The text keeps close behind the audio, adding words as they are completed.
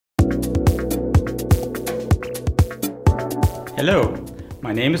Hello,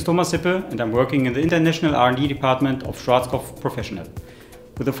 my name is Thomas Sippe and I'm working in the International R&D department of Schwarzkopf Professional.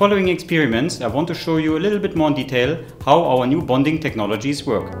 With the following experiments, I want to show you a little bit more in detail how our new bonding technologies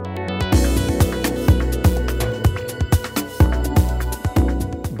work.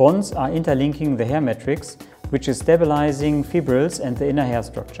 Bonds are interlinking the hair matrix, which is stabilizing fibrils and the inner hair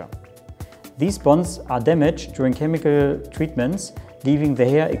structure. These bonds are damaged during chemical treatments, leaving the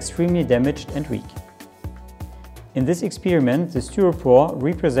hair extremely damaged and weak. In this experiment, the styropor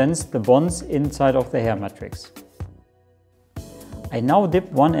represents the bonds inside of the hair matrix. I now dip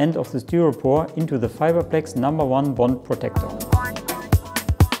one end of the styropor into the FibrePlex #1 bond protector.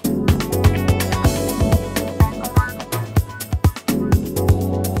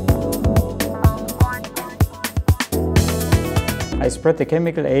 I spread the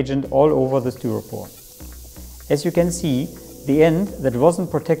chemical agent all over the styropor. As you can see, the end that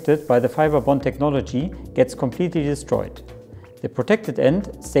wasn't protected by the fiber bond technology gets completely destroyed. The protected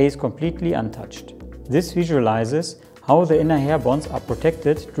end stays completely untouched. This visualizes how the inner hair bonds are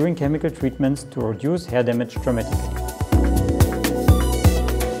protected during chemical treatments to reduce hair damage dramatically.